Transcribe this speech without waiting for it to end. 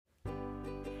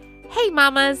Hey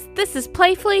mamas, this is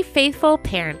Playfully Faithful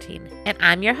Parenting, and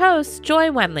I'm your host,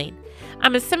 Joy Wendling.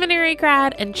 I'm a seminary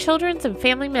grad and children's and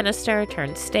family minister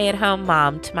turned stay-at-home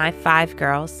mom to my 5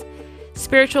 girls.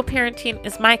 Spiritual parenting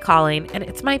is my calling, and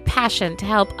it's my passion to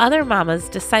help other mamas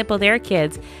disciple their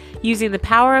kids using the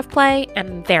power of play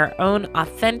and their own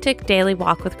authentic daily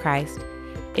walk with Christ.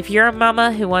 If you're a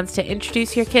mama who wants to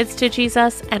introduce your kids to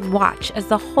Jesus and watch as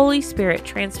the Holy Spirit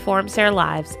transforms their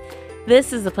lives,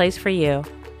 this is the place for you.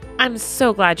 I'm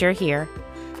so glad you're here.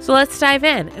 So let's dive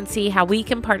in and see how we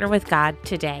can partner with God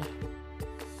today.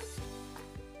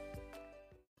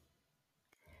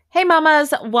 Hey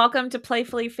mamas, welcome to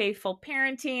Playfully Faithful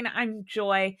Parenting. I'm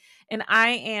Joy, and I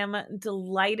am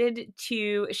delighted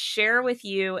to share with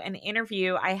you an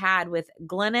interview I had with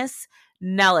Glenys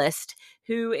Nellist,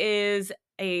 who is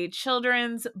a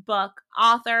children's book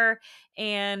author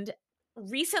and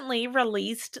recently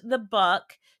released the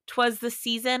book, 'Twas the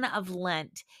Season of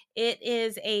Lent. It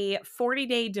is a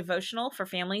 40-day devotional for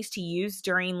families to use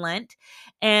during Lent,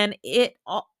 and it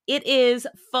is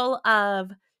full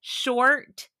of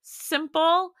short,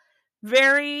 simple,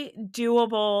 very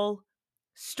doable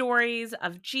stories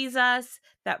of Jesus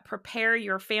that prepare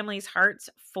your family's hearts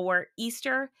for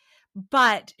Easter.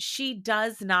 But she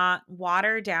does not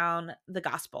water down the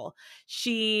gospel.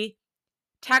 She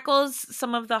tackles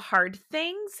some of the hard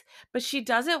things, but she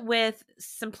does it with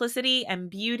simplicity and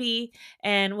beauty,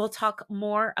 and we'll talk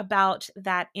more about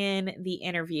that in the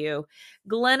interview.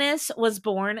 Glenys was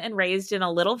born and raised in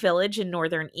a little village in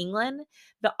northern England,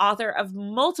 the author of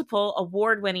multiple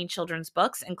award-winning children's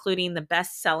books, including the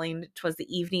best-selling "'Twas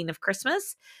the Evening of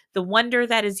Christmas," "The Wonder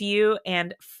That Is You,"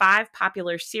 and 5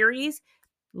 popular series: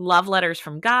 Love Letters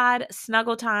from God,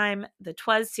 Snuggle Time, the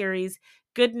 "'Twas" series,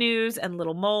 Good News, and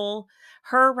Little Mole.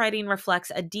 Her writing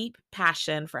reflects a deep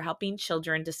passion for helping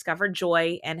children discover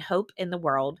joy and hope in the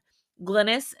world.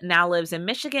 Glenys now lives in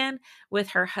Michigan with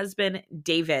her husband,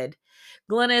 David.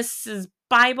 Glenys's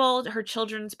Bible, her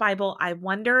children's Bible, I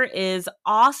Wonder, is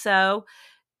also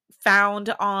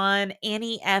found on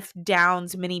Annie F.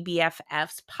 Downs' Mini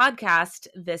BFFs podcast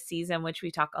this season, which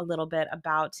we talk a little bit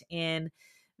about in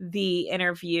the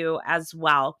interview as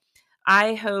well.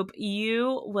 I hope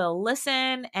you will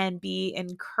listen and be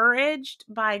encouraged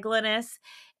by Glenys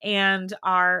and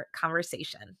our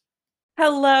conversation.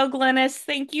 Hello, Glenys.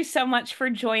 Thank you so much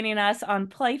for joining us on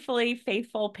Playfully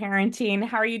Faithful Parenting.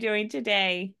 How are you doing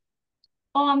today?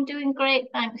 Oh, I'm doing great,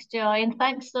 thanks, Joy, and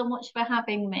thanks so much for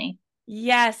having me.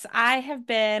 Yes, I have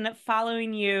been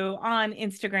following you on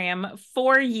Instagram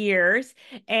for years,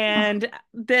 and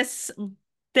this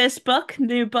book,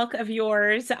 new book of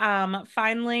yours,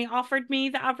 finally offered me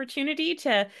the opportunity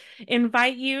to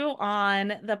invite you on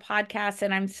the podcast,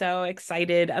 and I'm so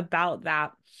excited about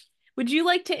that. Would you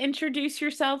like to introduce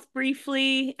yourself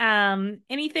briefly?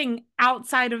 Anything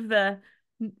outside of the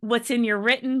what's in your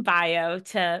written bio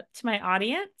to my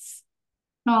audience?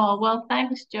 Oh, well,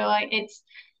 thanks, Joy.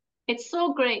 It's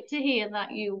so great to hear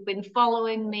that you've been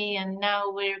following me and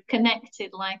now we're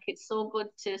connected. Like it's so good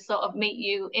to sort of meet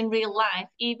you in real life,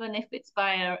 even if it's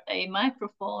via a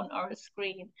microphone or a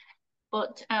screen.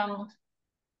 But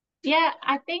yeah,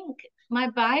 I think my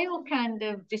bio kind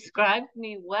of described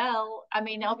me well. I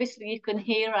mean, obviously you can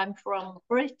hear I'm from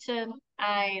Britain.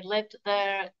 I lived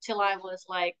there till I was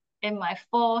like in my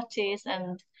 40s,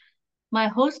 and my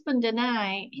husband and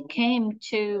I came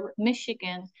to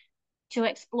Michigan to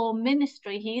explore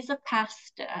ministry. He's a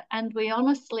pastor, and we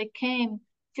honestly came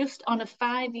just on a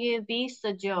 5-year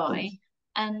visa, Joy.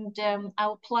 And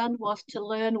our plan was to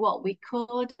learn what we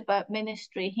could about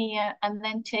ministry here and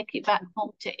then take it back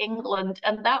home to England.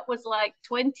 And that was like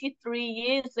 23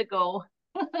 years ago.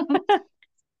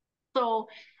 So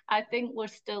I think we're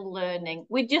still learning.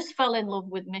 We just fell in love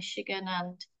with Michigan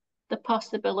and the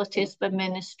possibilities for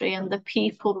ministry and the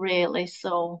people, really.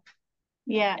 So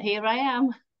yeah, here I am.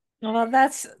 Well,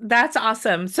 that's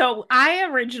awesome. So I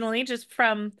originally, just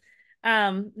from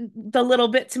the little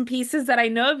bits and pieces that I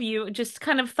know of you, just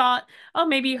kind of thought, oh,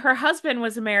 maybe her husband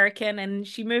was American and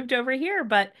she moved over here.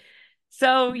 But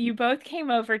so you both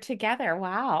came over together.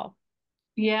 Wow.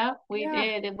 Yeah, we Yeah.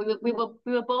 did. And we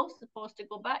were both supposed to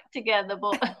go back together,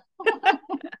 but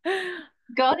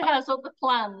God has other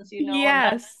plans, and that's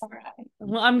Yes. all right.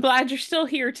 Well, I'm glad you're still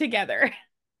here together.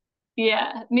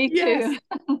 Yeah, me too. Yes.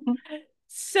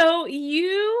 So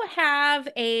you have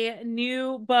a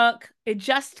new book. It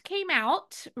just came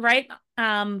out, right?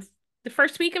 The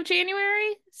first week of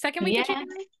January, second week of Yes.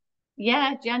 January?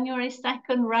 Yeah, January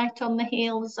 2nd, right on the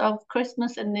heels of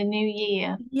Christmas and the New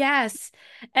Year. Yes.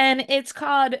 And it's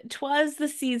called "'Twas the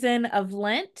Season of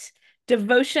Lent: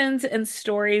 Devotions and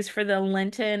Stories for the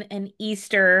Lenten and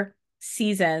Easter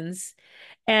seasons.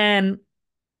 And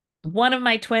one of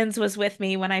my twins was with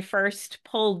me when I first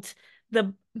pulled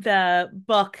the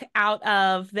book out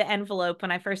of the envelope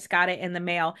when I first got it in the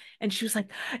mail, and she was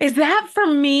like, "Is that for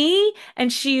me?"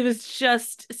 And she was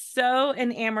just so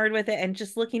enamored with it and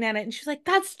just looking at it, and she's like,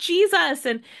 "That's Jesus!"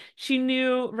 And she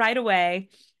knew right away,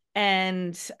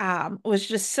 and was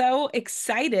just so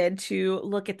excited to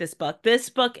look at this book. This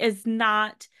book is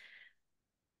not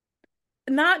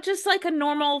just like a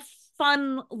normal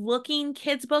fun looking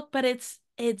kids book, but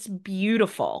it's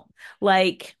beautiful.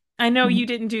 Like I know you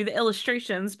didn't do the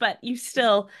illustrations, but you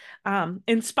still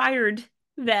inspired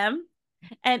them.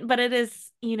 And but it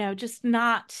is, just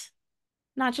not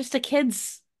just a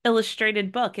kids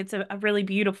illustrated book. It's a really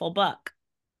beautiful book.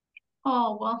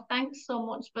 Oh, well, thanks so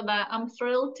much for that. I'm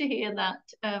thrilled to hear that.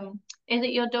 Is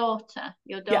it your daughter?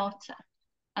 Your Yeah.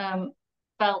 daughter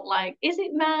felt like, is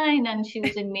it mine? And she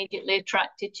was immediately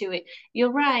attracted to it.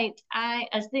 You're right.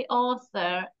 As the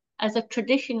author, as a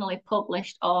traditionally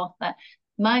published author,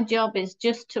 my job is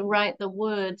just to write the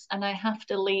words, and I have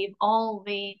to leave all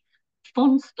the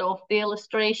fun stuff, the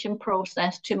illustration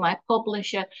process, to my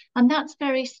publisher. And that's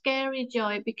very scary,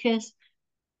 Joy, because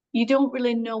you don't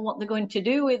really know what they're going to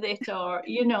do with it, or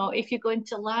if you're going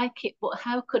to like it. But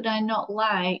how could I not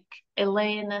like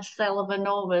Elena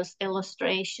Selovanova's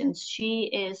illustrations? She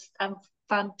is a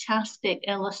fantastic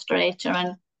illustrator,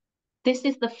 and this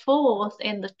is the fourth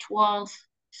in the Twas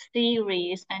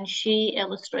series, and she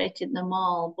illustrated them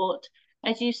all. But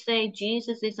as you say,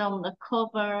 Jesus is on the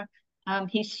cover.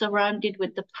 He's surrounded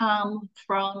with the palm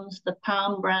fronds, the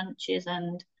palm branches,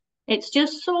 and it's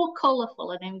just so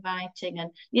colourful and inviting.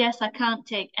 And yes, I can't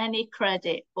take any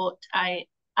credit, but I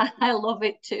love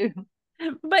it too.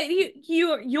 But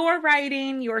your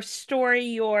writing, your story,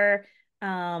 your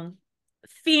um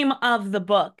theme of the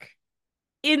book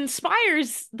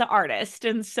inspires the artist.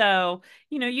 And so,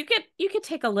 you could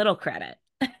take a little credit.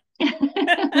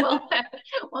 well,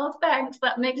 well, thanks.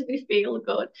 That makes me feel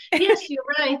good. Yes, you're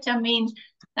right. I mean,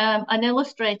 an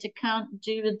illustrator can't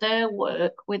do their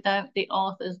work without the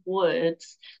author's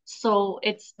words. So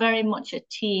it's very much a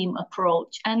team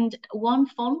approach. And one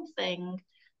fun thing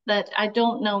that I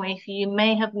don't know if you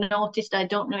may have noticed, I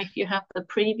don't know if you have the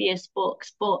previous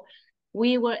books, but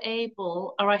we were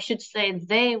able, or I should say,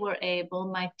 they were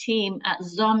able, my team at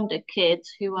Zonda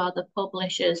Kids, who are the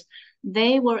publishers,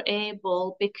 they were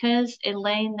able, because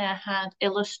Elena had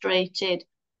illustrated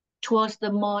 "Twas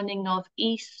the Morning of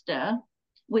Easter,"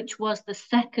 which was the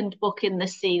second book in the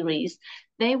series,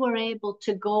 they were able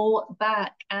to go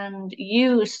back and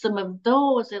use some of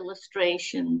those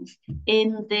illustrations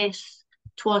in this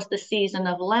 "Twas the Season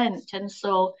of Lent." And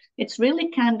so it's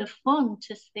really kind of fun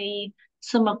to see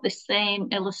some of the same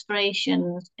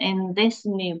illustrations in this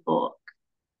new book.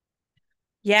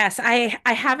 Yes, I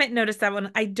haven't noticed that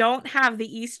one. I don't have the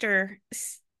Easter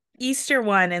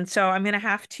one, and so I'm gonna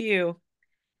have to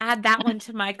add that one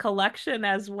to my collection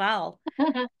as well.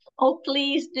 Oh,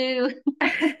 please do.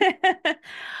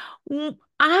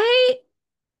 I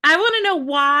I want to know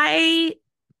why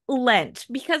Lent,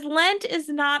 because Lent is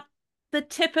not the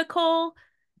typical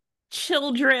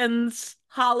children's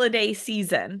holiday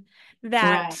season Right.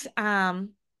 that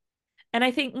and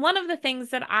I think one of the things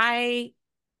that I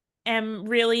am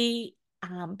really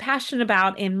passionate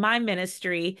about in my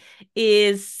ministry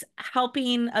is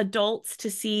helping adults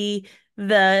to see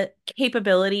the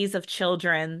capabilities of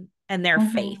children and their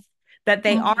Mm-hmm. faith, that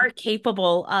they Mm-hmm. are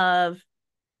capable of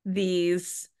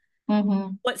these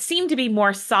Mm-hmm. what seem to be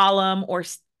more solemn or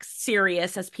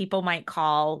serious, as people might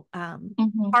call,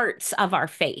 Mm-hmm. parts of our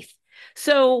faith.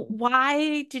 So,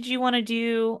 why did you want to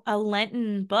do a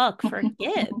Lenten book for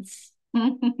kids?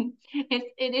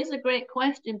 It is a great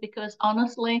question, because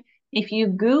honestly, if you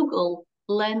Google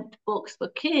Lent books for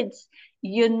kids,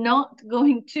 you're not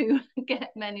going to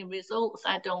get many results,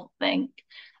 I don't think.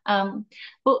 Um,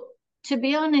 but to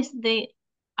be honest,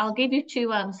 I'll give you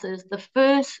two answers. The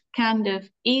first kind of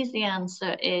easy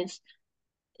answer is,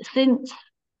 since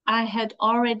I had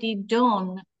already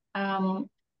done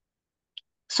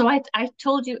so I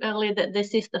told you earlier that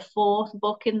this is the fourth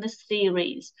book in the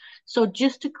series. So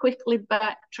just to quickly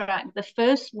backtrack, the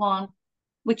first one,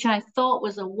 which I thought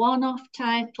was a one-off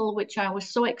title, which I was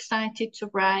so excited to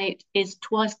write, is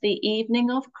 "'Twas the Evening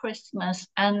of Christmas,"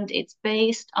 and it's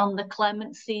based on the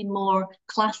Clement C. Moore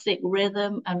classic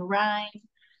rhythm and rhyme,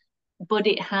 but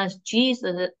it has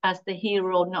Jesus as the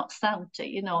hero, not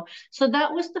Santa. So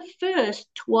that was the first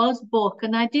 "'Twas" book,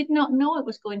 and I did not know it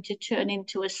was going to turn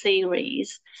into a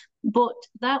series, but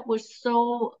that was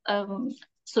so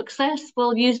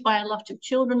successful, used by a lot of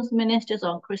children's ministers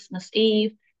on Christmas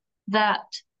Eve,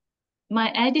 that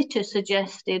my editor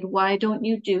suggested, why don't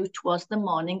you do 'Twas the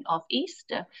Morning of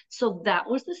Easter? So that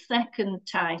was the second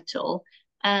title.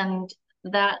 And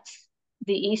that's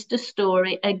the Easter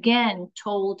story, again,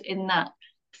 told in that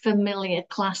familiar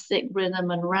classic rhythm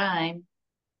and rhyme.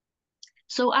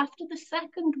 So after the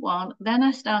second one, then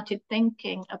I started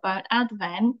thinking about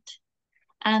Advent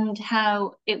and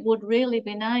how it would really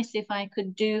be nice if I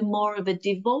could do more of a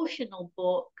devotional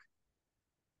book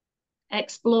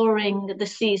exploring the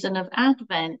season of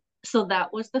Advent. So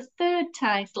that was the third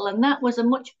title, and that was a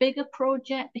much bigger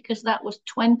project because that was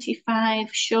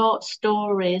 25 short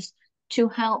stories to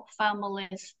help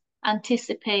families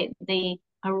anticipate the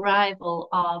arrival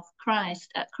of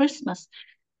Christ at Christmas.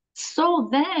 So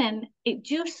then it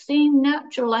just seemed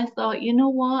natural. I thought, you know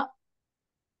what?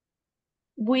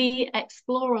 We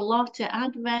explore a lot at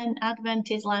Advent. Advent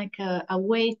is like a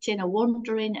waiting, a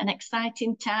wondering, an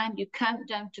exciting time. You count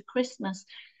down to Christmas.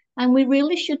 And we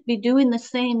really should be doing the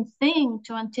same thing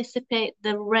to anticipate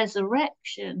the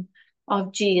resurrection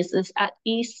of Jesus at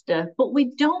Easter. But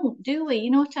we don't, do we?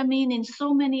 You know what I mean? In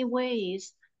so many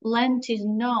ways, Lent is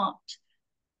not,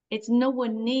 it's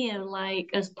nowhere near like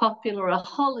as popular a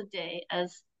holiday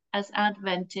as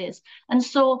Advent is. And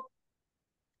so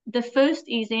the first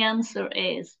easy answer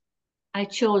is I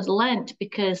chose Lent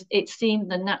because it seemed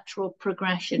the natural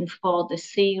progression for the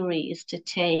series to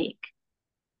take.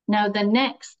 Now, the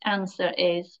next answer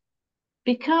is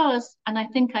because, and I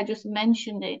think I just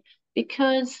mentioned it,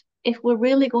 because if we're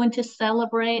really going to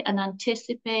celebrate and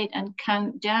anticipate and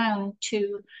count down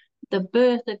to the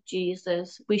birth of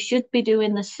Jesus, we should be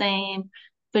doing the same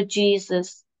for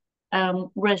Jesus'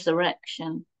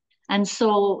 resurrection. And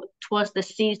so, 'twas the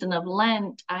season of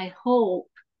Lent, I hope,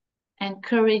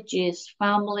 encourages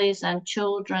families and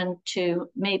children to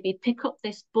maybe pick up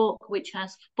this book, which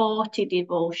has 40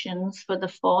 devotions for the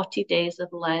 40 days of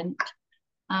Lent.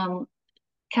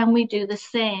 Can we do the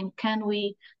same? Can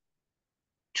we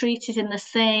treat it in the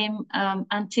same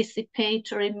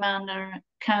anticipatory manner?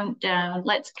 Countdown.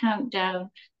 Let's count down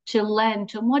to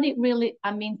Lent and what it really,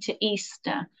 I mean, to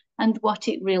Easter and what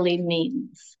it really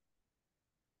means.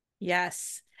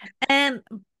 Yes. And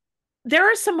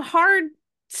there are some hard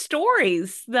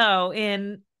stories though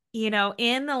in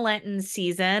the Lenten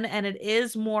season, and it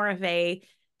is more of a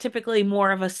typically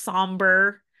more of a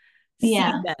somber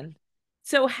Yeah. season.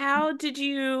 So how did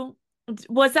you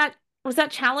was that was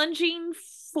that challenging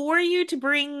for you to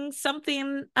bring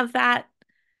something of that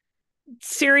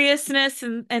seriousness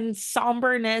and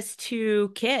somberness to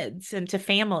kids and to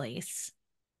families?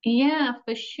 Yeah,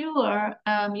 for sure.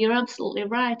 You're absolutely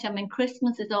right. I mean,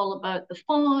 Christmas is all about the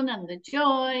fun and the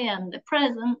joy and the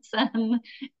presents and,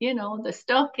 the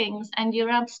stockings. And you're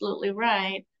absolutely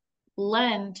right.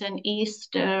 Lent and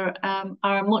Easter are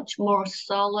a much more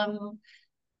solemn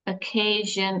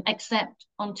occasion, except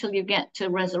until you get to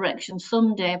Resurrection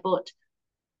Sunday. But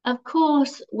of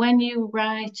course, when you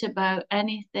write about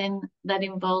anything that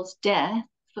involves death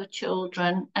for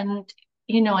children, and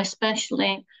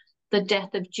especially the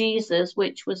death of Jesus,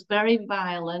 which was very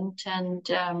violent and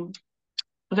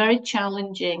very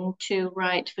challenging to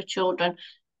write for children,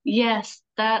 yes,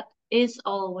 that is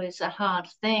always a hard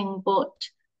thing. But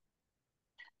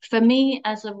for me,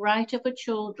 as a writer for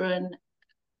children,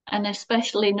 and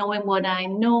especially knowing what I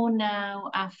know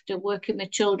now after working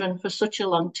with children for such a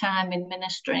long time in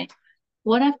ministry,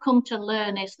 what I've come to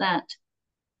learn is that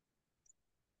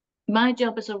my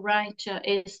job as a writer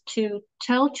is to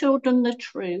tell children the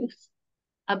truth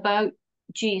about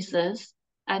Jesus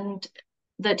and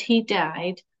that he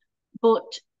died,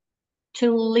 but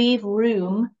to leave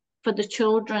room for the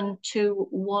children to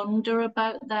wonder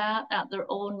about that at their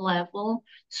own level.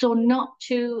 So, not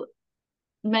to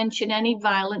mention any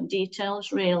violent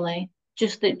details, really,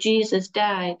 just that Jesus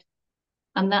died.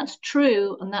 And that's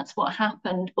true, and that's what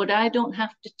happened. But I don't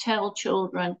have to tell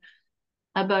children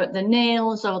about the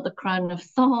nails or the crown of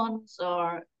thorns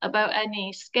or about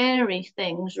any scary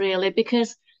things, really,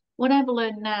 because what I've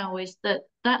learned now is that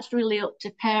that's really up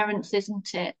to parents,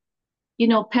 isn't it?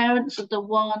 Parents are the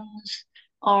ones,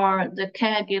 or the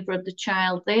caregiver of the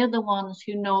child, they are the ones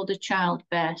who know the child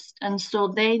best. And so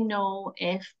they know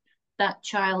if that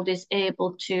child is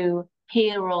able to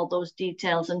hear all those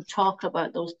details and talk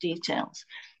about those details.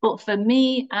 But for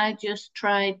me, I just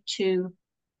tried to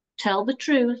tell the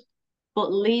truth,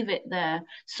 but leave it there.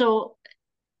 So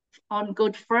on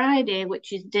Good Friday,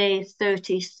 which is day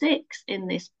 36 in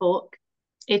this book,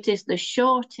 it is the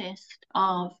shortest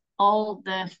of all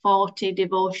the 40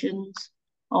 devotions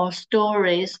or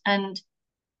stories. And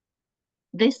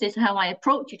this is how I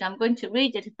approach it. I'm going to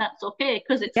read it if that's okay,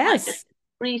 because it's like a Yes.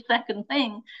 3-second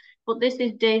thing. But this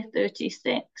is day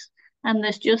 36. and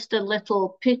there's just a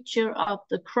little picture of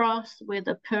the cross with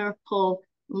a purple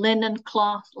linen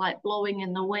cloth like blowing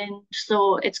in the wind.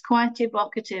 So it's quite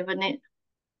evocative, and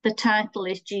the title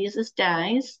is Jesus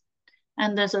Dies.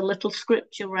 And there's a little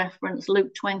scripture reference,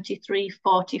 Luke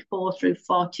 23:44 through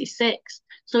 46.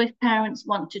 So if parents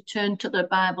want to turn to their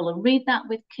Bible and read that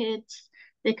with kids,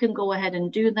 they can go ahead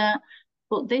and do that.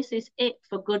 But this is it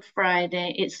for Good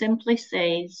Friday. It simply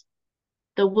says,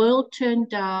 the world turned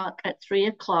dark at 3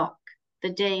 o'clock, the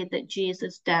day that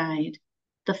Jesus died.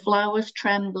 The flowers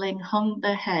trembling hung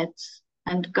their heads,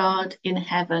 and God in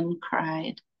heaven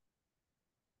cried.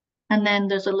 And then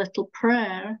there's a little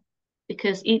prayer,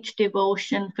 because each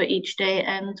devotion for each day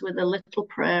ends with a little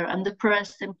prayer. And the prayer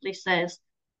simply says,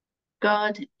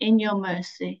 God, in your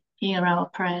mercy, hear our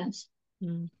prayers.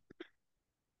 Mm.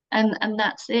 And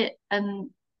that's it. And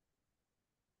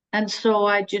so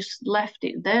I just left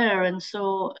it there. And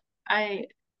so I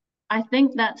I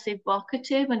think that's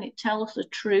evocative, and it tells the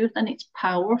truth, and it's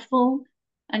powerful.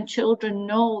 And children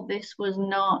know this was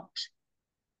not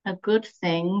a good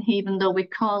thing, even though we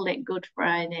call it Good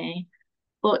Friday.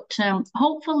 But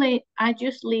hopefully, I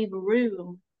just leave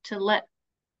room to let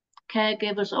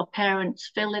caregivers or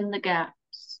parents fill in the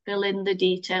gaps, fill in the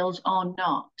details or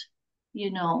not,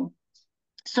 you know.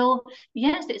 So,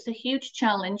 yes, it's a huge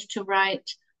challenge to write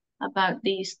about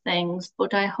these things,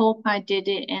 but I hope I did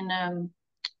it in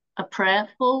a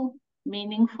prayerful,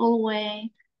 meaningful way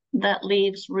that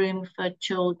leaves room for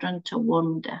children to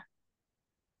wonder.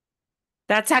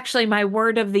 That's actually my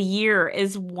word of the year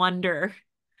is wonder.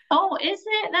 Oh, is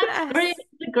it? That's great. Yes.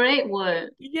 It's a great word.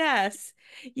 Yes.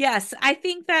 Yes. I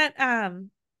think that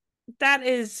that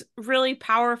is really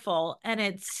powerful, and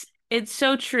it's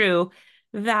so true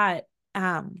that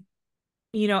um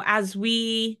as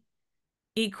we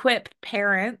equip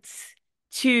parents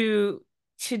to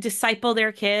disciple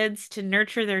their kids, to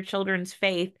nurture their children's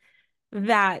faith,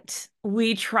 that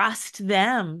we trust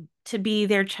them to be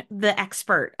the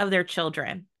expert of their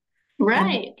children, and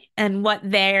Right, what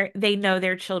they know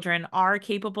their children are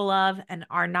capable of and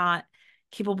are not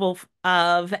capable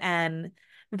of, and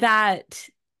that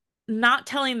not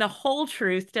telling the whole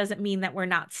truth doesn't mean that we're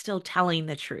not still telling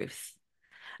the truth.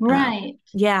 right.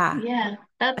 Yeah, Yeah,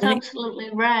 that's I think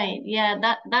absolutely right.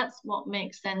 Yeah, that's what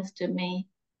makes sense to me.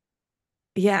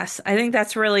 yes, I think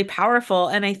that's really powerful,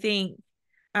 and I think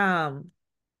um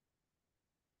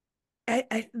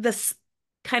this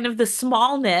kind of the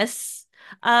smallness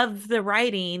of the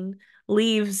writing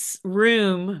leaves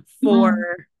room Mm.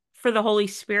 for the Holy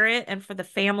Spirit and for the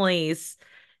families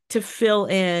to fill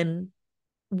in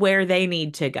where they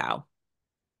need to go.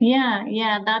 Yeah,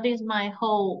 yeah, that is my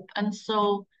hope. And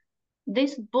so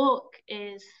this book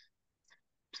is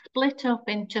split up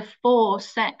into 4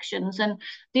 sections. And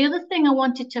the other thing I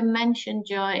wanted to mention,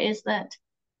 Joy, is that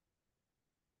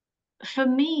for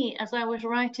me, as I was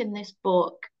writing this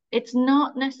book, it's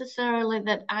not necessarily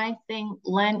that I think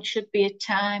Lent should be a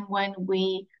time when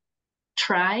we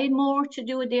try more to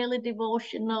do a daily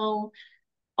devotional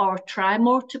or try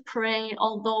more to pray,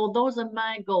 although those are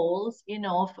my goals,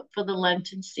 for the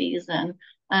Lenten season,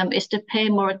 is to pay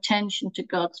more attention to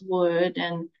God's word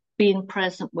and being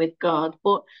present with God.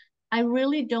 But I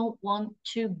really don't want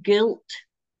to guilt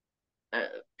uh,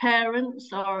 parents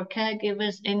or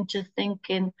caregivers into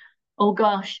thinking, oh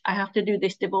gosh, I have to do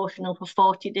this devotional for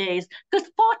 40 days, because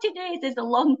 40 days is a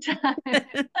long time.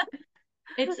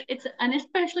 And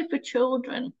especially for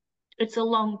children, it's a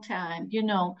long time.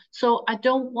 So I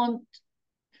don't want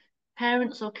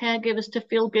parents or caregivers to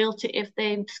feel guilty if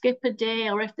they skip a day,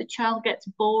 or if the child gets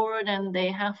bored and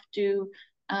they have to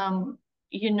um,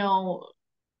 you know,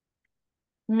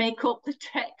 make up the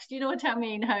text. You know what I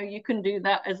mean? How you can do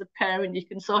that as a parent. You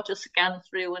can sort of scan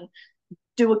through and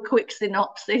do a quick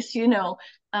synopsis.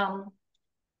 Um,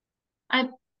 I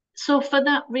so for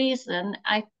that reason,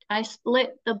 I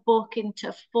split the book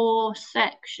into 4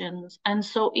 sections, and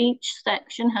so each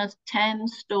section has 10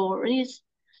 stories.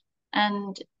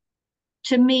 And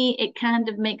to me, it kind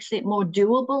of makes it more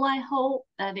doable. I hope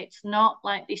that it's not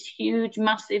like this huge,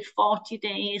 massive 40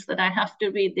 days that I have to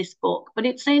read this book, but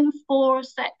it's in 4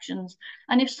 sections.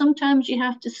 And if sometimes you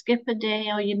have to skip a day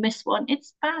or you miss one,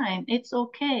 it's fine. It's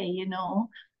okay.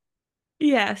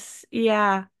 Yes,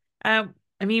 yeah. I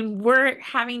mean, we're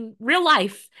having real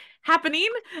life happening,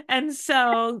 and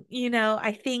so,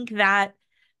 I think that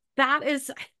that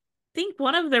is, I think,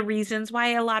 one of the reasons why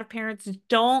a lot of parents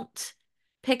don't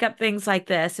pick up things like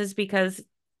this is because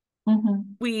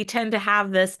Mm-hmm. we tend to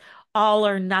have this all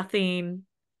or nothing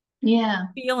Yeah.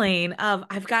 feeling of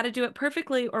I've got to do it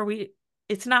perfectly or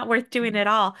it's not worth doing at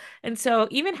all. And so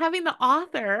even having the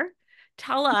author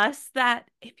tell us that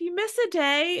if you miss a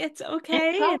day, it's It's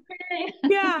okay. And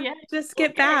okay. yeah, Yeah, just it's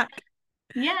get okay. back.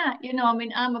 Yeah, I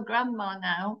mean, I'm a grandma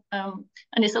now,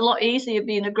 and it's a lot easier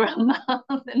being a grandma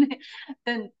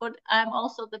but I'm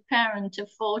also the parent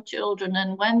of four children,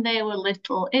 and when they were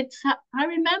little, I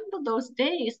remember those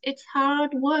days. It's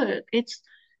hard work.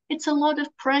 It's a lot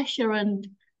of pressure, and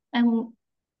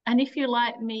and if you're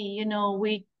like me,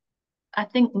 I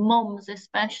think mums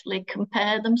especially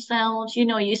compare themselves.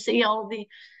 You see all the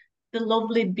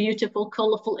lovely, beautiful,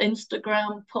 colorful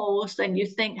Instagram posts, and you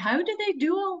think, how do they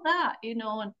do all that?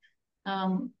 And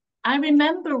um, I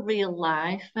remember real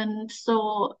life, and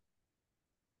so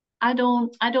I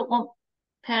don't want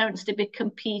parents to be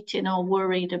competing or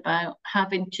worried about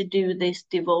having to do this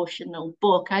devotional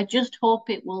book. I just hope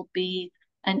it will be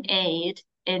an aid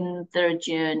in their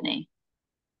journey.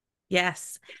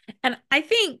 Yes. And I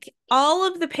think all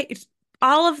of the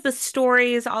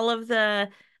stories, all of the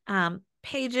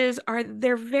pages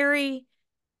they're very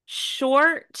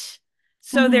short.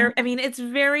 So Mm-hmm. I mean, it's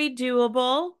very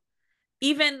doable.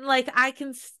 Even like I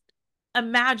can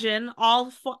imagine all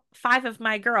f five of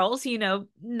my girls,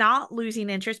 not losing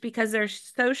interest because they're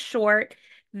so short.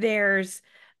 There's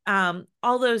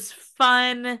all those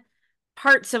fun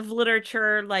parts of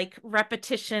literature like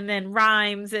repetition and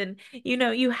rhymes, and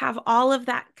you have all of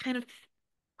that kind of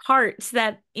parts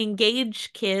that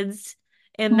engage kids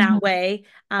in that Mm-hmm. way.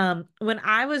 When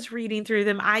I was reading through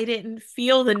them, I didn't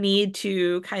feel the need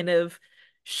to kind of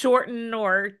shorten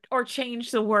or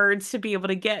change the words to be able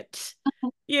to get,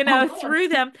 Oh, good. through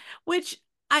them, which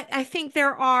I think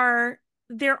there are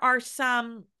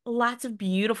some lots of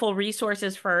beautiful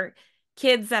resources for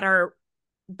kids that are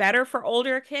better for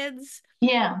older kids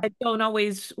Yeah. that don't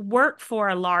always work for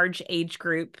a large age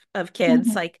group of kids.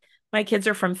 Mm-hmm. Like my kids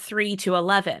are from 3 to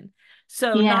 11.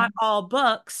 So Yeah. not all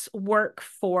books work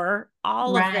for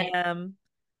all of Right. them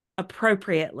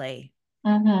appropriately.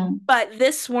 Mm-hmm. But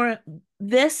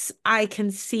this I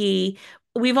can see.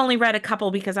 We've only read a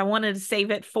couple because I wanted to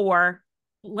save it for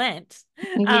Lent,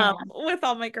 Yeah. with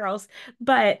all my girls.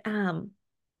 But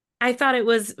I thought it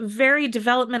was very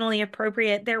developmentally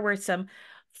appropriate. There were some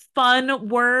fun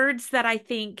words that I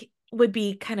think would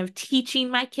be kind of teaching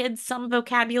my kids some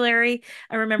vocabulary.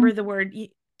 I remember the word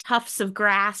tufts of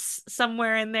grass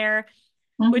somewhere in there,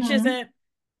 which Mm-hmm. isn't,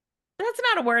 that's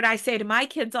not a word I say to my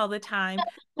kids all the time,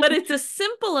 but it's a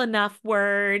simple enough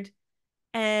word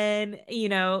and,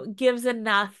 gives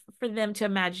enough for them to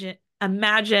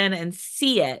imagine and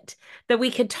see it that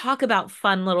we could talk about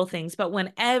fun little things. But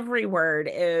when every word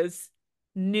is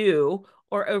new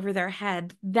or over their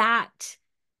head, that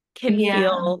can Yeah.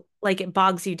 feel like it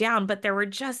bogs you down. But there were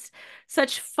just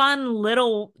such fun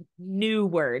little new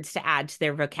words to add to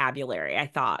their vocabulary, I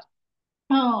thought.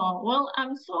 Oh, well,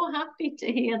 I'm so happy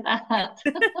to hear that.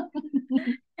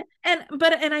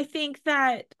 And I think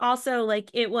that also like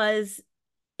it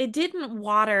didn't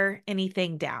water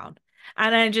anything down.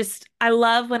 And I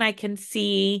love when I can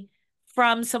see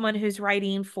from someone who's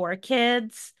writing for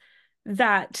kids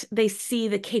that they see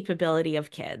the capability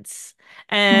of kids.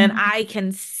 And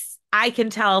Mhm. I can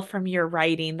tell from your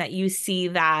writing that you see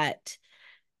that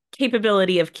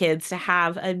capability of kids to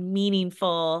have a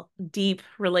meaningful, deep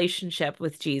relationship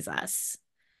with Jesus.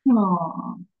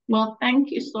 Oh, well,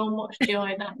 thank you so much,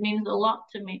 Joy. That means a lot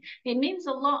to me. It means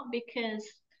a lot because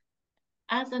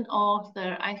as an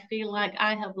author, I feel like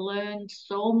I have learned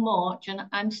so much, and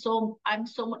I'm so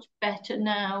much better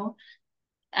now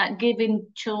at giving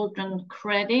children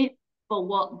credit for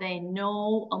what they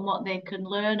know and what they can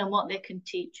learn and what they can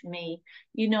teach me.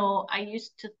 I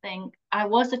used to think I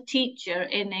was a teacher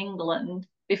in England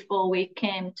before we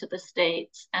came to the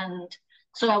States. And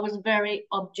so I was very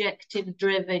objective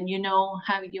driven,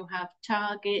 how you have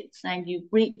targets and you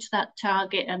reach that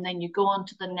target and then you go on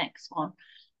to the next one.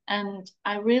 And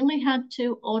I really had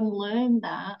to unlearn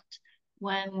that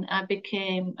when I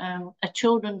became a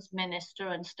children's minister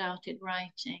and started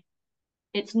writing.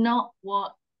 It's not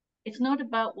what it's not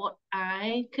about what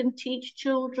I can teach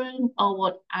children or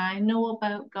what I know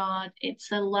about God.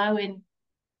 It's allowing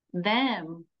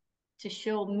them to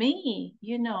show me,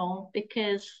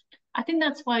 because I think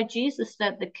that's why Jesus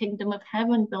said the kingdom of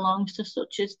heaven belongs to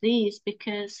such as these,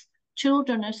 because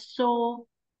children are so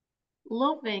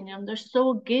loving and they're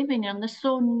so giving and they're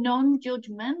so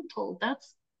non-judgmental.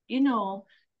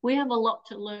 We have a lot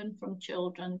to learn from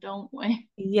children, don't we?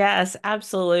 Yes,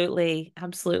 absolutely.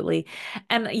 Absolutely.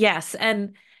 And yes,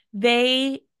 and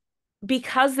they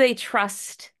because they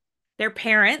trust their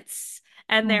parents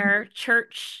and Mm-hmm. their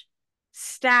church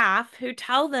staff who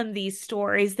tell them these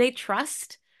stories, they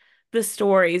trust the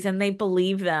stories and they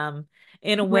believe them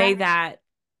in a way Right. that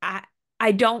I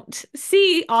I don't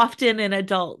see often in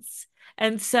adults.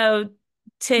 And so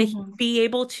to Mm-hmm. be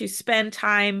able to spend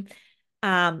time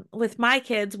with my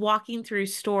kids walking through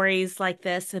stories like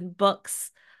this and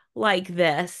books like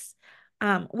this,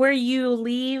 where you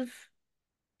leave,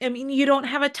 I mean, you don't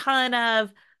have a ton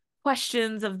of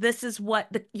questions of this is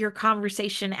what your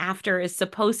conversation after is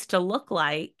supposed to look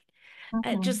like. It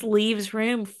Mm-hmm. just leaves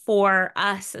room for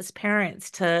us as parents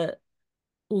to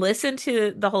listen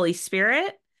to the Holy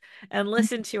Spirit and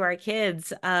listen to our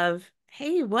kids of,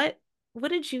 hey, what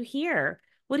did you hear?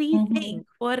 What do you Mm-hmm. think?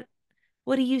 What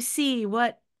do you see?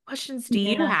 What questions do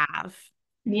you Yeah. have?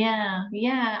 Yeah,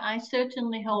 yeah, I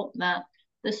certainly hope that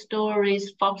the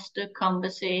stories foster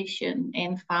conversation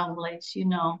in families,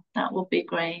 that would be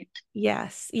great.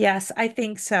 Yes, yes, I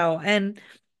think so. And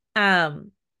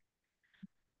um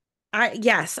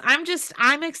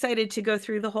I'm excited to go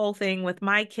through the whole thing with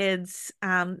my kids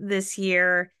this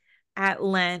year at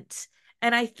Lent.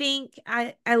 And I think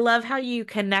I love how you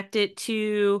connect it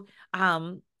to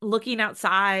looking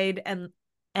outside and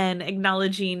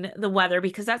acknowledging the weather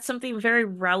because that's something very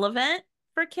relevant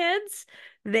for kids.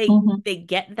 They Hmm. they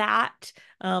get that.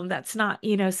 That's not,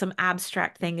 some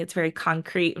abstract thing. It's very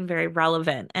concrete and very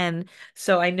relevant. And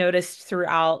so I noticed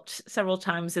throughout several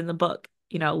times in the book,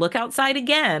 look outside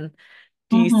again.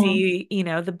 Do you Hmm. see,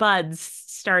 the buds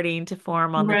starting to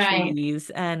form on the Right. trees?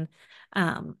 And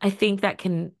I think that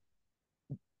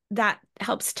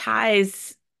helps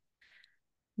ties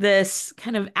this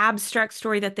kind of abstract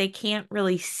story that they can't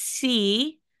really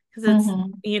see because it's,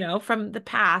 Hmm. from the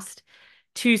past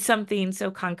to something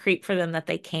so concrete for them that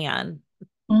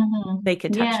Hmm. they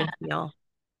could touch Yeah, and feel.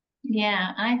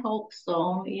 yeah, I hope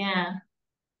so. Yeah.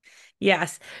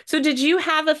 Yes. So did you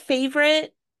have a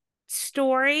favorite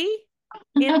story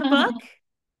in the book?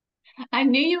 I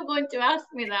knew you were going to ask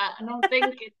me that, and I'm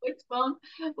thinking, which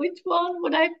one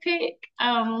would I pick?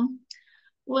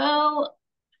 Well,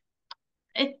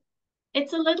 it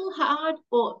it's a little hard,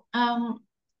 but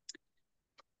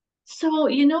so,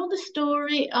 the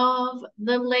story of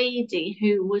the lady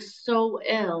who was so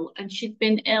ill, and she'd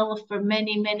been ill for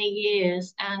many, many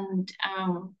years, and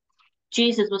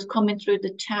Jesus was coming through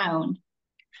the town.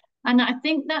 And I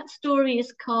think that story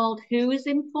is called Who is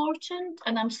Important?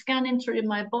 And I'm scanning through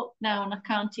my book now and I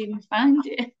can't even find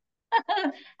it.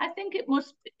 I think it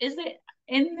must,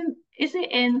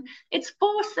 it's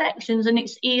four sections and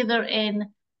it's either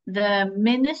in the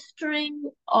ministry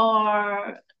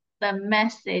or the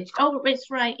message. Oh, it's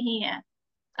right here.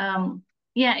 Um,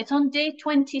 yeah, it's on day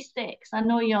 26. I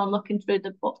know you're looking through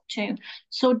the book too.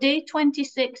 So day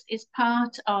 26 is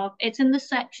it's in the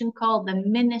section called the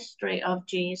ministry of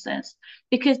Jesus,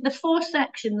 because the four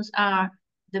sections are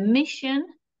the mission,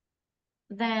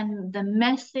 then the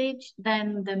message,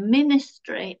 then the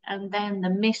ministry, and then the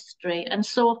mystery. And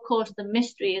so, of course, the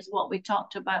mystery is what we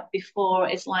talked about before.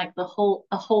 It's like a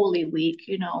holy week.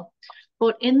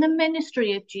 But in the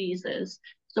ministry of Jesus,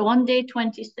 so on day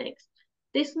 26,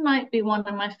 this might be one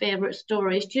of my favorite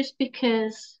stories just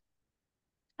because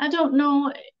I don't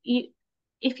know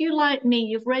if you like me,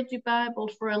 you've read your Bible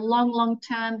for a long, long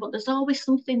time, but there's always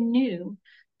something new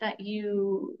that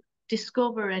you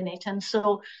discover in it. And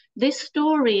so this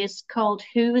story is called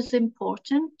Who is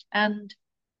Important? And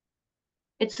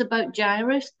it's about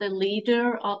Jairus, the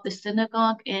leader of the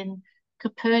synagogue in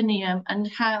Capernaum,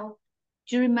 and how,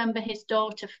 do you remember his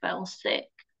daughter fell sick?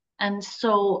 And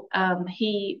so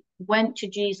he went to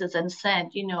Jesus and said,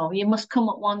 you must come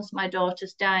at once, my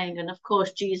daughter's dying. And of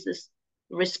course, Jesus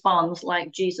responds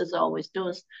like Jesus always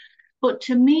does. But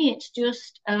to me, it's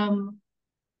just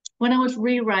when I was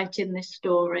rewriting this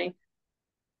story,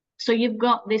 so you've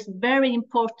got this very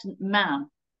important man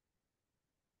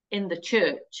in the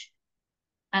church.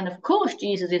 And of course,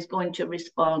 Jesus is going to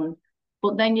respond.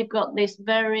 But then you've got this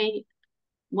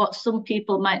what some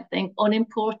people might think,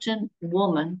 unimportant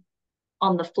woman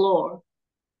on the floor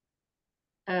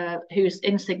who's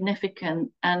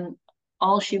insignificant. And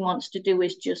all she wants to do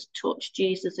is just touch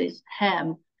Jesus's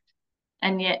hem.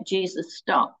 And yet Jesus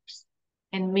stops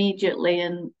immediately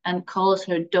and calls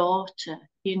her daughter,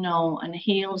 and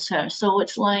heals her. So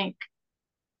it's like,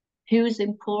 who's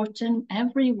important?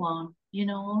 Everyone.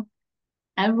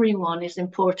 Everyone is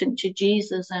important to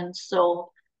Jesus. And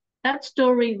so that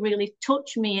story really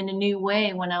touched me in a new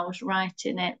way when I was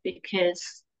writing it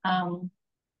because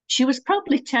she was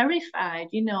probably terrified,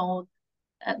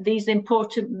 at these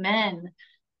important men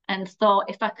and thought,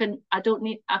 if I can, I don't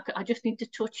need, I just need to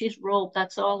touch his robe.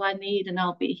 That's all I need and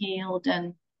I'll be healed.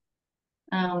 And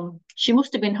she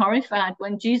must have been horrified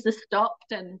when Jesus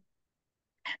stopped and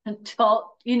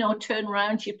talked, turned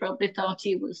around. She probably thought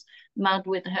he was mad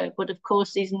with her, but of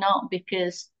course he's not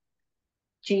because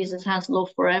Jesus has love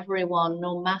for everyone,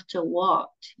 no matter what,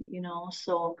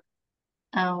 So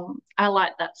I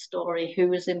like that story.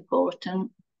 Who is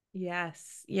important?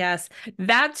 Yes, yes.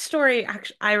 That story,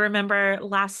 actually, I remember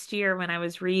last year when I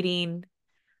was reading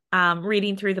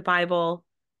through the Bible,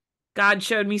 God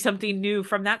showed me something new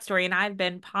from that story, and I've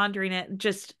been pondering it.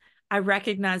 Just I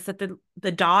recognized that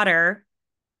the daughter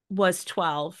was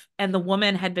 12 and the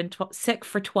woman had been sick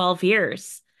for 12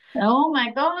 years. Oh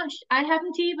my gosh, I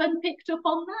haven't even picked up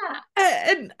on that.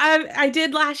 And I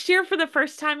did last year for the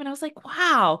first time, and I was like,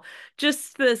 wow,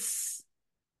 just this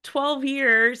 12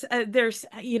 years. There's,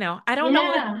 I don't know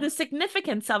what Yeah, the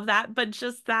significance of that, but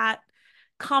just that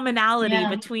commonality yeah,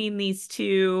 between these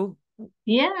two,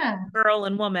 yeah, girl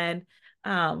and woman.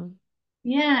 Um,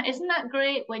 yeah. Isn't that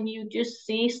great when you just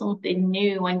see something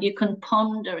new and you can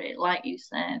ponder it, like you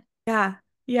said? yeah,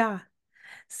 yeah.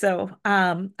 So,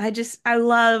 I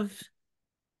love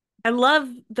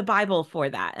the Bible for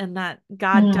that, and that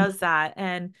God Mm, does that.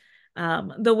 And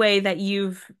the way that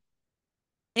you've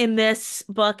in this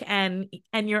book and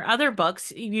your other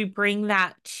books, you bring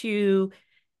that to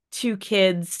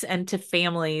kids and to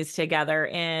families together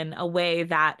in a way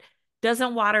that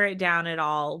doesn't water it down at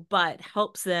all, but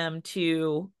helps them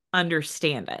to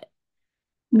understand it.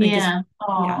 I think is yeah.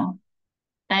 yeah. Oh,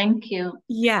 thank you. So,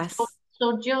 Yes.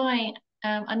 so Joy,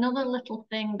 another little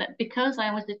thing that because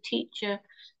I was a teacher,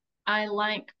 I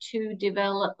like to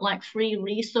develop like free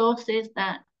resources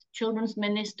that children's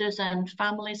ministers and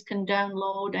families can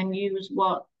download and use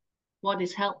what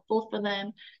is helpful for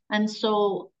them. And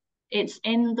so it's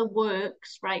in the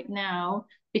works right now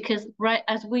because right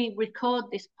as we record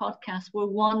this podcast, we're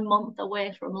 1 month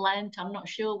away from Lent. I'm not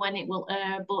sure when it will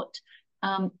air, but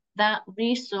that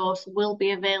resource will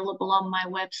be available on my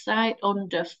website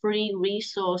under free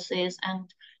resources.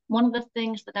 And one of the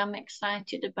things that I'm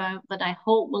excited about that I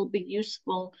hope will be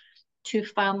useful to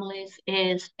families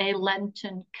is a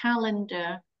Lenten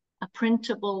calendar, a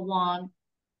printable one,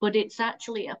 but it's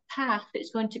actually a path.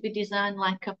 It's going to be designed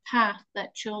like a path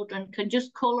that children can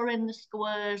just color in the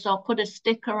squares or put a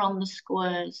sticker on the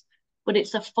squares. But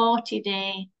it's a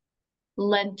 40-day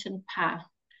Lenten path.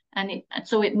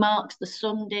 So it marks the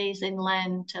Sundays in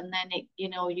Lent, and then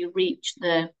you reach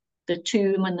the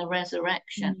tomb and the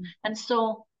resurrection. Mm. And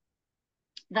so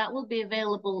that will be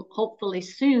available hopefully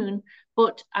soon.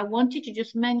 But I wanted to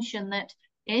just mention that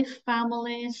if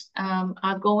families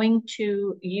are going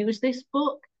to use this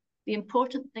book, the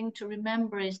important thing to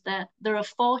remember is that there are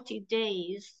 40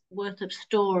 days worth of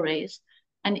stories.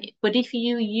 But if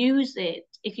you use it,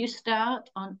 if you start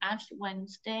on Ash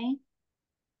Wednesday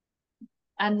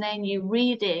and then you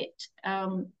read it,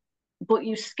 but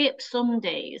you skip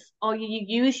Sundays, or you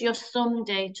use your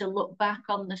Sunday to look back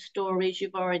on the stories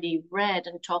you've already read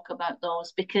and talk about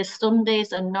those, because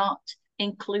Sundays are not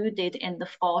included in the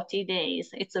 40 days.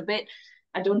 It's a bit,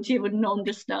 I don't even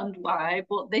understand why,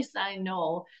 but this I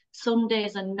know.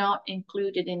 Sundays are not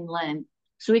included in Lent.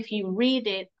 So if you read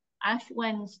it Ash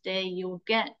Wednesday, you'll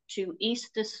get to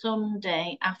Easter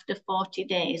Sunday after 40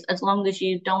 days, as long as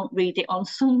you don't read it on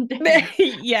Sunday.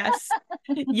 Yes.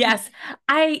 Yes.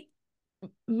 I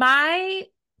my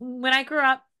when I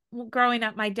growing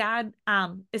up, my dad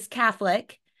is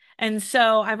Catholic. And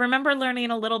so I remember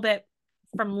learning a little bit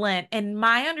from Lent. And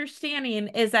my understanding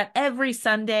is that every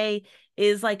Sunday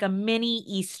is like a mini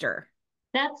Easter.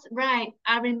 That's right.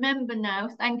 I remember now.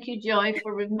 Thank you, Joy,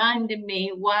 for reminding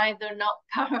me why they're not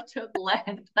part of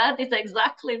Lent. That is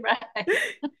exactly right.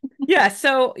 Yeah,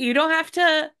 so you don't have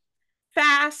to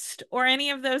fast or any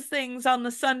of those things on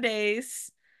the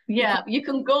Sundays. You can, Yeah, you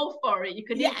can go for it. You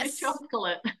can eat your yes,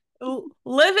 chocolate.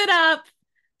 live it up,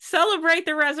 celebrate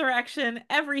the resurrection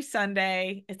every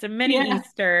Sunday. It's a mini Yeah.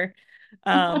 Easter.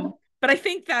 But I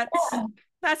think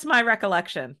that's my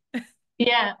recollection.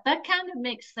 Yeah, that kind of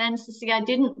makes sense. You see, I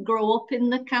didn't grow up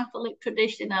in the Catholic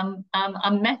tradition.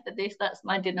 I'm Methodist. That's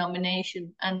my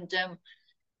denomination, and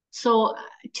so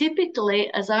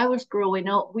typically, as I was growing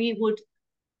up, we would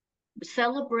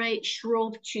celebrate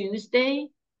Shrove Tuesday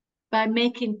by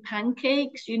making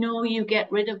pancakes. You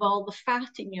get rid of all the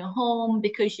fat in your home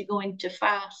because you're going to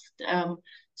fast.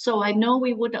 So I know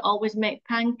we would always make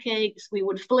pancakes. We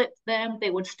would flip them. They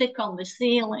would stick on the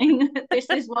ceiling. This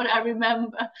is what I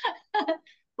remember.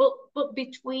 But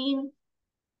between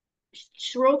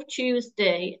Shrove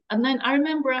Tuesday and then I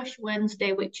remember Ash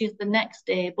Wednesday, which is the next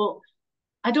day, but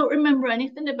I don't remember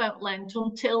anything about Lent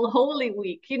until Holy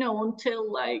Week,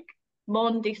 until like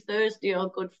Monday, Thursday,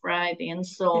 or Good Friday. And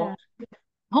Yeah. so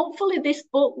hopefully this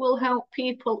book will help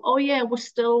people. Oh yeah, we're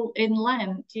still in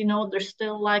Lent, there's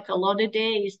still like a lot of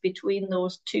days between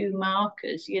those two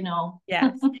markers.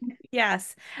 Yes.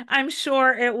 Yes. I'm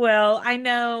sure it will. I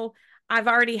know I've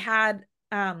already had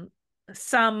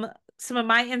some some of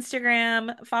my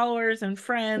Instagram followers and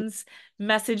friends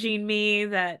messaging me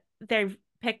that they've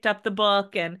picked up the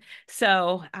book, and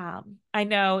so I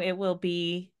know it will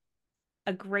be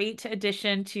a great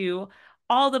addition to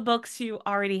all the books you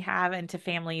already have and to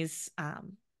families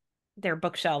their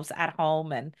bookshelves at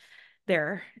home and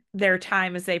their their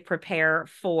time as they prepare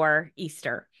for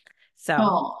Easter. So,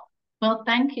 Oh, well,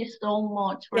 thank you so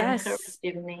much for yes.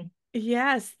 encouraging me.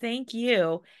 Yes, thank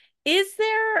you. Is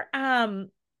there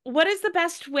what is the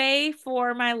best way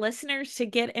for my listeners to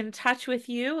get in touch with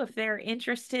you if they're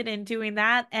interested in doing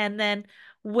that? And then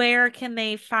where can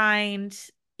they find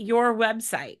your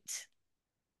website?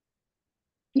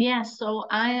 Yeah, so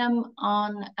I am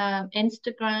on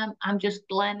Instagram. I'm just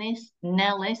Glenys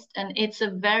Nellist, and it's a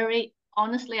very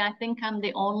honestly, I think I'm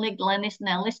the only Glenys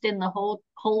Nellist in the whole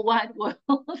wide world.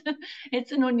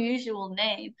 It's an unusual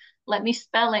name. Let me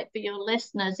spell it for your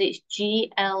listeners. It's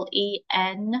Glenys.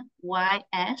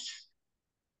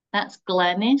 That's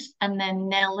Glenys, and then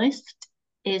Nellist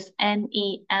is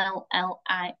Nellist.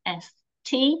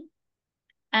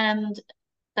 And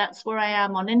that's where I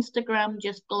am on Instagram,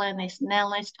 just Glenys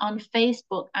Nellist. On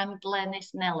Facebook, I'm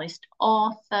Glenys Nellist,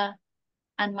 author.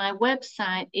 And my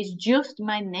website is just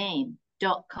my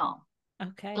name.com,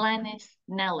 Okay.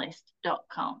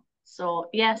 glenysnellist.com. So,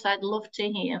 yes, I'd love to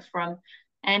hear from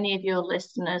any of your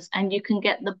listeners. And you can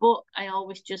get the book, I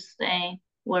always just say,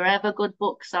 wherever good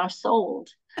books are sold.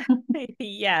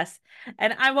 Yes.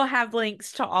 And I will have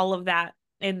links to all of that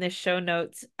in the show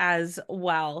notes as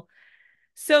well.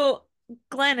 So,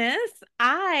 Glenys,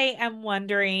 I am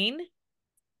wondering,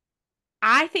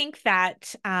 I think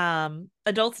that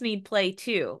adults need play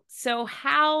too. So,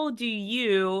 how do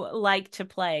you like to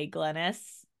play,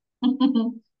 Glenys?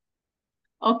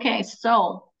 Okay,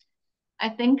 so I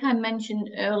think I mentioned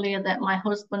earlier that my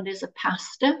husband is a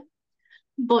pastor.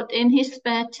 But in his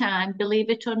spare time, believe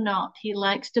it or not, he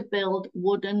likes to build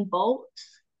wooden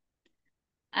boats.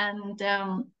 And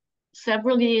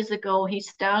several years ago, he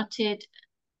started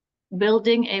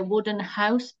building a wooden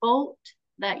houseboat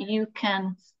that you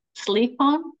can sleep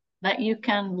on, that you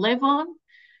can live on.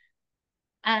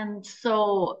 And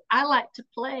so I like to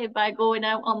play by going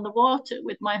out on the water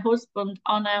with my husband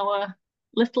on our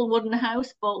little wooden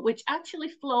houseboat, which actually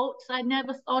floats. I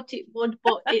never thought it would,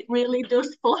 but it really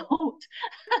does float.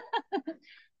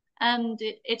 And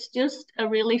it's just a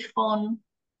really fun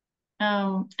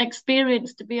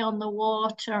experience to be on the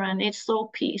water, and it's so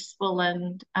peaceful.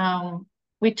 And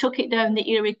we took it down the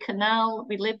Erie Canal.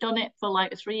 We lived on it for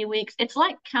like 3 weeks. It's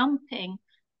like camping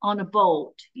on a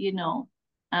boat.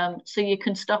 So you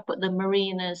can stop at the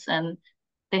marinas, and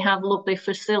they have lovely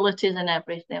facilities and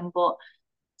everything. But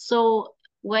so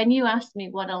when you asked me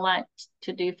what I like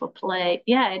to do for play,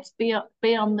 yeah, it's be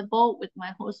on the boat with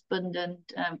my husband and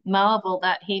marvel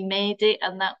that he made it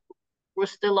and that we're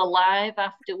still alive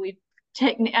after we've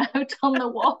taken it out on the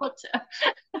water.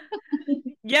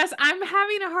 Yes, I'm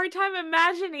having a hard time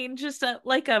imagining just a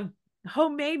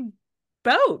homemade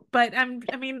boat, but I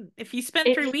mean, if you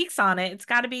spent three It's weeks on it, it's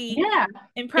got to be yeah,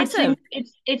 impressive.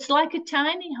 it's like a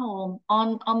tiny home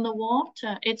on the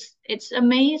water. It's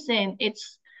amazing.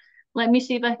 It's let me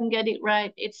see if I can get it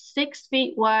right. It's 6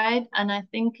 feet wide, and I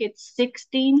think it's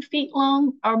 16 feet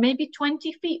long, or maybe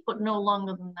 20 feet, but no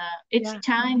longer than that. It's Yeah.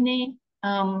 tiny,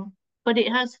 but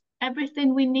it has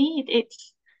everything we need.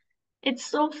 It's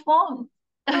so fun.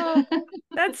 Oh,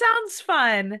 that sounds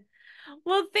fun.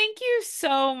 Well, thank you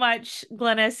so much,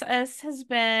 Glenys. This has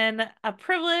been a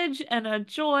privilege and a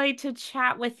joy to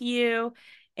chat with you.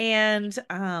 And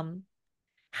how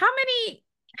many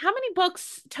how many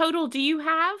books total do you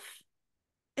have?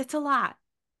 It's a lot.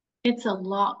 It's a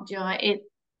lot, Joy.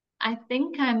 I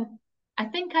think I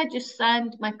think I just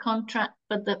signed my contract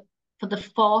for the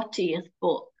 40th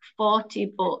book,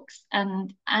 40 books,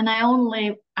 and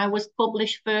I was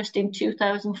published first in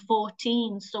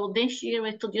 2014. So this year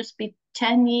it'll just be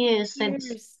 10 years since,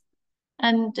 Years.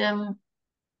 and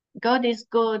God is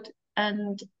good,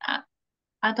 and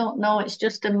I don't know, it's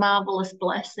just a marvelous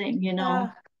blessing.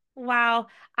 Wow.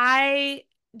 I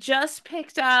just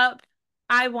picked up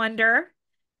I Wonder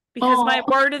because my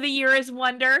Oh, word of the year is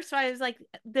wonder. So I was like,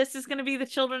 this is going to be the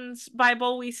children's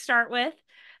Bible we start with.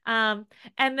 Um,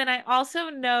 and then I also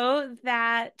know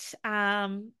that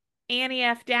Annie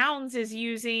F. Downs is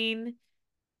using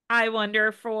I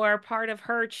Wonder for part of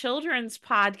her children's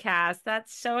podcast.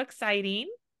 That's so exciting.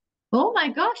 Oh my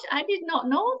gosh, I did not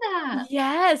know that.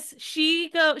 Yes,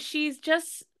 she's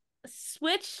just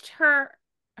switched her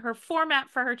format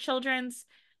for her children's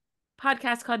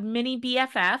podcast called Mini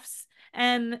BFFs,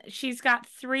 and she's got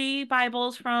 3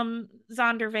 Bibles from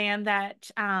Zondervan that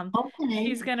Okay.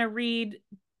 she's gonna read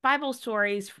Bible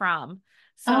stories from.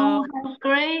 Oh, So that's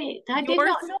great. I did yours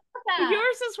not know that.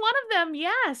 yours is one of them,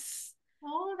 yes.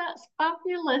 Oh, that's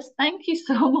fabulous. Thank you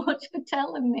so much for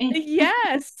telling me.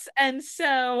 Yes. And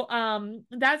so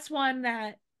that's one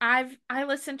that I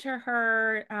listen to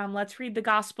her Let's Read the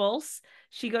Gospels.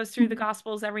 She goes through the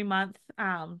Gospels every month.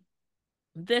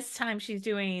 This time she's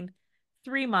doing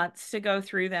 3 months to go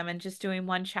through them and just doing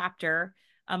 1 chapter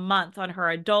a month on her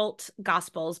adult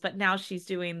Gospels, but now she's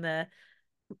doing the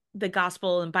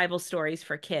gospel and Bible stories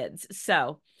for kids.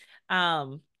 So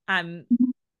I'm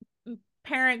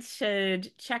parents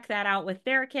should check that out with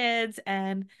their kids,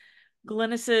 and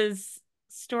Glenys's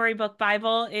storybook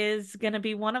Bible is going to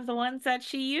be one of the ones that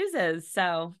she uses.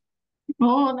 So,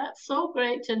 Oh, that's so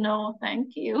great to know.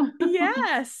 Thank you.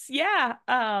 yes, yeah.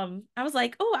 I was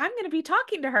like, "Oh, I'm going to be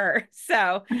talking to her."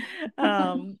 So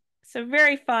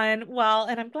very fun. Well,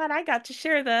 and I'm glad I got to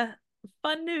share the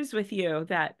fun news with you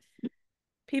that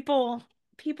people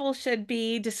people should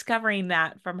be discovering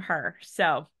that from her.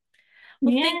 So,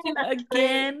 well, Yeah, thank you that's great.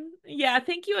 again. Yeah,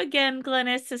 thank you again,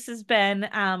 Glenys. This has been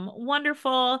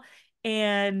wonderful.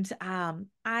 And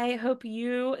I hope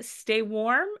you stay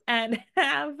warm and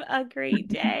have a great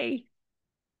day.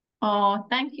 Oh,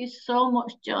 thank you so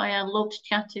much, Joy. I loved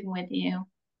chatting with you.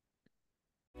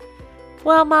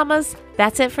 Well, mamas,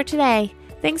 that's it for today.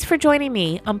 Thanks for joining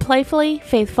me on Playfully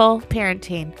Faithful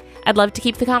Parenting. I'd love to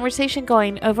keep the conversation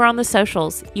going over on the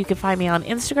socials. You can find me on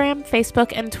Instagram,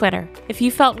 Facebook, and Twitter. If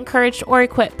you felt encouraged or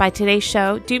equipped by today's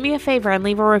show, do me a favor and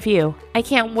leave a review. I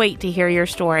can't wait to hear your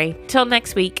story. Till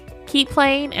next week, keep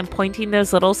playing and pointing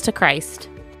those littles to Christ.